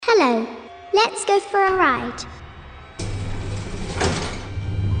Hello, let's go for a ride.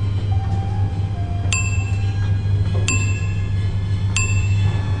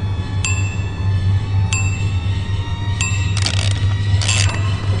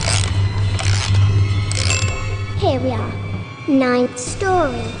 Here we are, 9th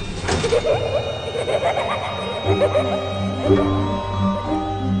story.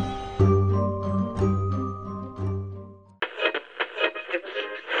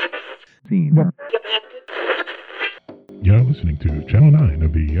 You're listening to Channel 9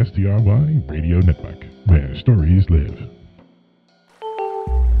 of the STRY Radio Network, where stories live.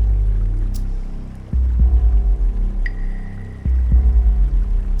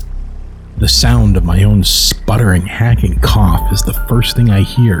 The sound of my own sputtering, hacking cough is the first thing I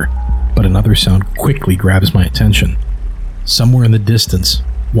hear, but another sound quickly grabs my attention. Somewhere in the distance,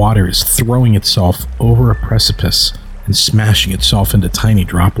 water is throwing itself over a precipice and smashing itself into tiny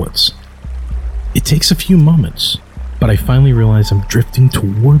droplets. It takes a few moments, but I finally realize I'm drifting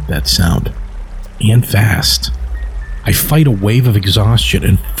toward that sound, and fast. I fight a wave of exhaustion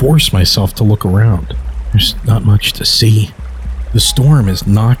and force myself to look around. There's not much to see. The storm has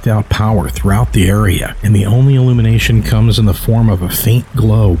knocked out power throughout the area, and the only illumination comes in the form of a faint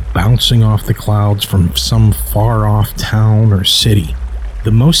glow bouncing off the clouds from some far-off town or city.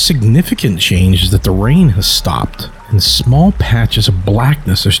 The most significant change is that the rain has stopped, and small patches of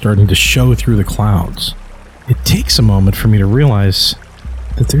blackness are starting to show through the clouds. It takes a moment for me to realize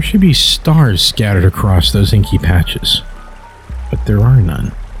that there should be stars scattered across those inky patches, but there are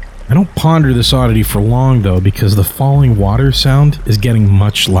none. I don't ponder this oddity for long, though, because the falling water sound is getting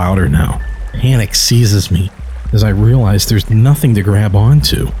much louder now. Panic seizes me as I realize there's nothing to grab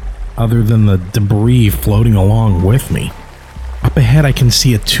onto other than the debris floating along with me. Up ahead, I can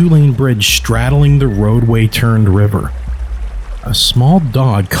see a 2-lane bridge straddling the roadway-turned river. A small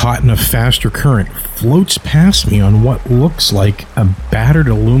dog caught in a faster current floats past me on what looks like a battered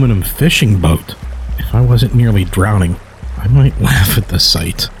aluminum fishing boat. If I wasn't nearly drowning, I might laugh at the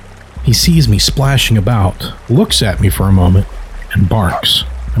sight. He sees me splashing about, looks at me for a moment, and barks.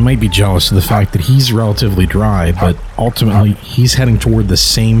 I might be jealous of the fact that he's relatively dry, but ultimately he's heading toward the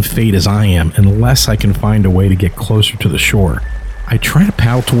same fate as I am unless I can find a way to get closer to the shore. I try to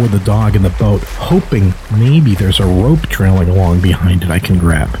paddle toward the dog in the boat, hoping maybe there's a rope trailing along behind it I can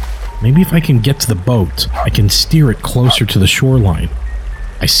grab. Maybe if I can get to the boat, I can steer it closer to the shoreline.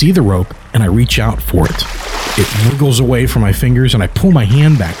 I see the rope, and I reach out for it. It wiggles away from my fingers, and I pull my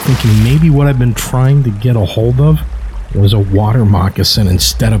hand back, thinking maybe what I've been trying to get a hold of was a water moccasin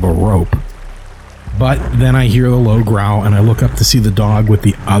instead of a rope. But then I hear the low growl, and I look up to see the dog with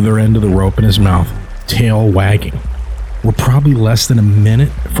the other end of the rope in his mouth, tail wagging. We're probably less than a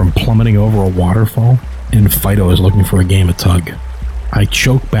minute from plummeting over a waterfall, and Fido is looking for a game of tug. I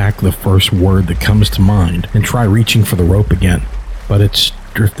choke back the first word that comes to mind and try reaching for the rope again, but it's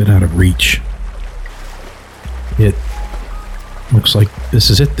drifted out of reach. It looks like this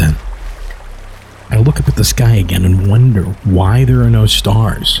is it then. I look up at the sky again and wonder why there are no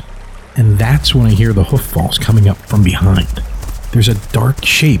stars. And that's when I hear the hoof falls coming up from behind. There's a dark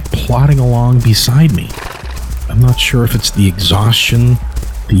shape plodding along beside me. I'm not sure if it's the exhaustion,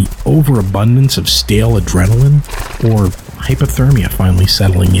 the overabundance of stale adrenaline, or hypothermia finally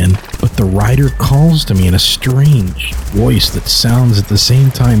settling in, but the rider calls to me in a strange voice that sounds at the same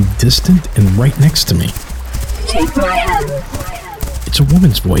time distant and right next to me. Take my hand. It's a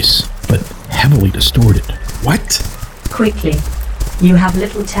woman's voice, but heavily distorted. What? Quickly. You have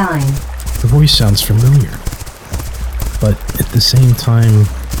little time. The voice sounds familiar, but at the same time,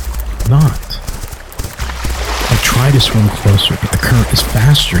 not. I try to swim closer, but the current is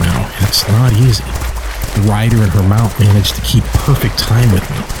faster now, and it's not easy. The rider and her mount manage to keep perfect time with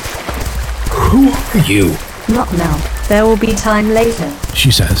me. Who are you? Not now. There will be time later. She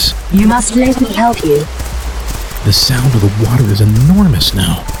says. You must let me help you. The sound of the water is enormous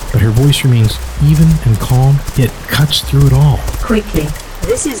now, but her voice remains even and calm, yet cuts through it all. Quickly.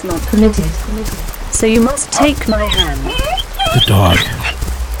 This is not permitted. So you must take my hand. The dog.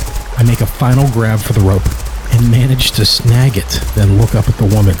 I make a final grab for the rope and manage to snag it, then look up at the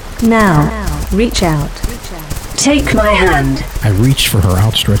woman. Now, reach out. Take my hand. I reach for her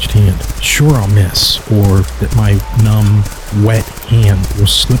outstretched hand. Sure I'll miss, or that my numb, wet hand will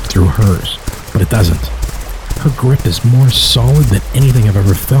slip through hers, but it doesn't. Her grip is more solid than anything I've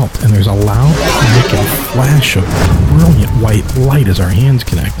ever felt, and there's a loud, licking flash of brilliant white light as our hands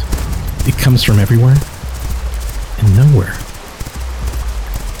connect. It comes from everywhere and nowhere.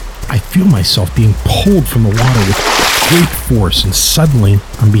 I feel myself being pulled from the water with great force, and suddenly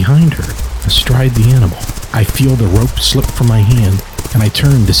I'm behind her, astride the animal. I feel the rope slip from my hand, and I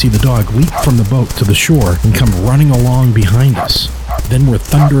turn to see the dog leap from the boat to the shore and come running along behind us. Then we're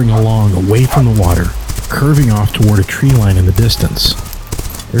thundering along away from the water, curving off toward a tree line in the distance.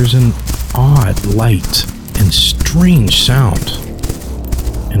 There's an odd light and strange sound,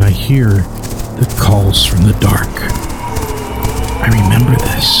 and I hear the calls from the dark. I remember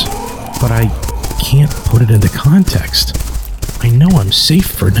this, but I can't put it into context. I know I'm safe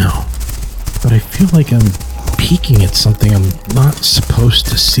for now, but I feel like I'm peeking at something I'm not supposed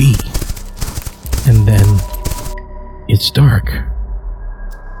to see. And then it's dark.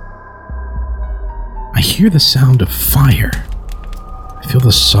 I hear the sound of fire. I feel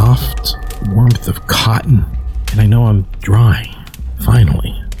the soft warmth of cotton, and I know I'm dry,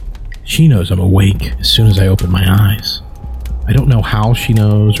 finally. She knows I'm awake as soon as I open my eyes. I don't know how she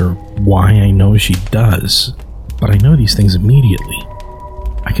knows or why I know she does, but I know these things immediately.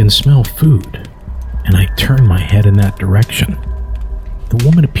 I can smell food, and I turn my head in that direction. The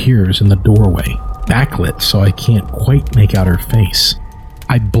woman appears in the doorway, backlit so I can't quite make out her face.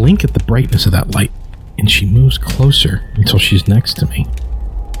 I blink at the brightness of that light, and she moves closer until she's next to me.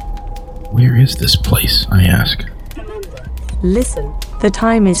 Where is this place? I ask. Listen, the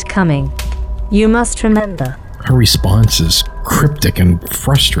time is coming. You must remember. Her response is cryptic and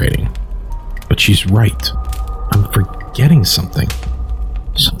frustrating, but she's right. I'm forgetting something.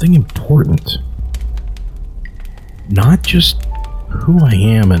 Something important. Not just who I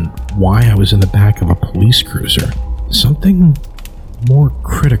am and why I was in the back of a police cruiser. Something more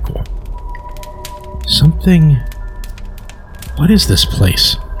critical. Something... What is this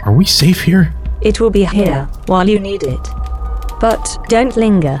place? Are we safe here? It will be here while you need it. But don't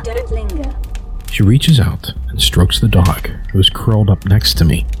linger. She reaches out and strokes the dog, who is curled up next to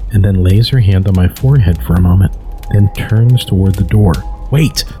me, and then lays her hand on my forehead for a moment, then turns toward the door.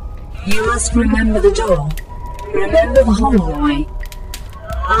 Wait! You must remember the door. Remember the hallway.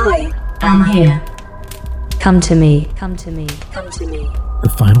 I am here. Come to me. Come to me. Come to me.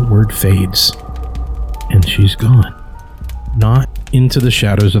 The final word fades, and she's gone. Not into the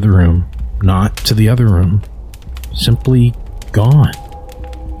shadows of the room, not to the other room. Simply gone.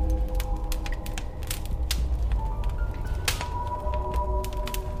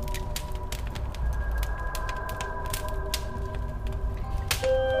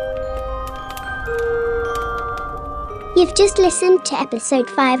 You've just listened to episode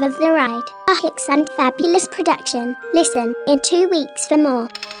 5 of The Ride, a Hicks and Fabulous production. Listen in 2 weeks for more.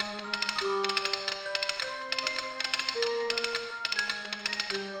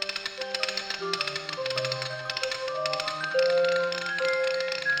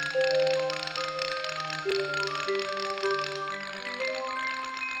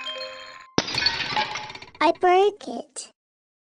 I broke it.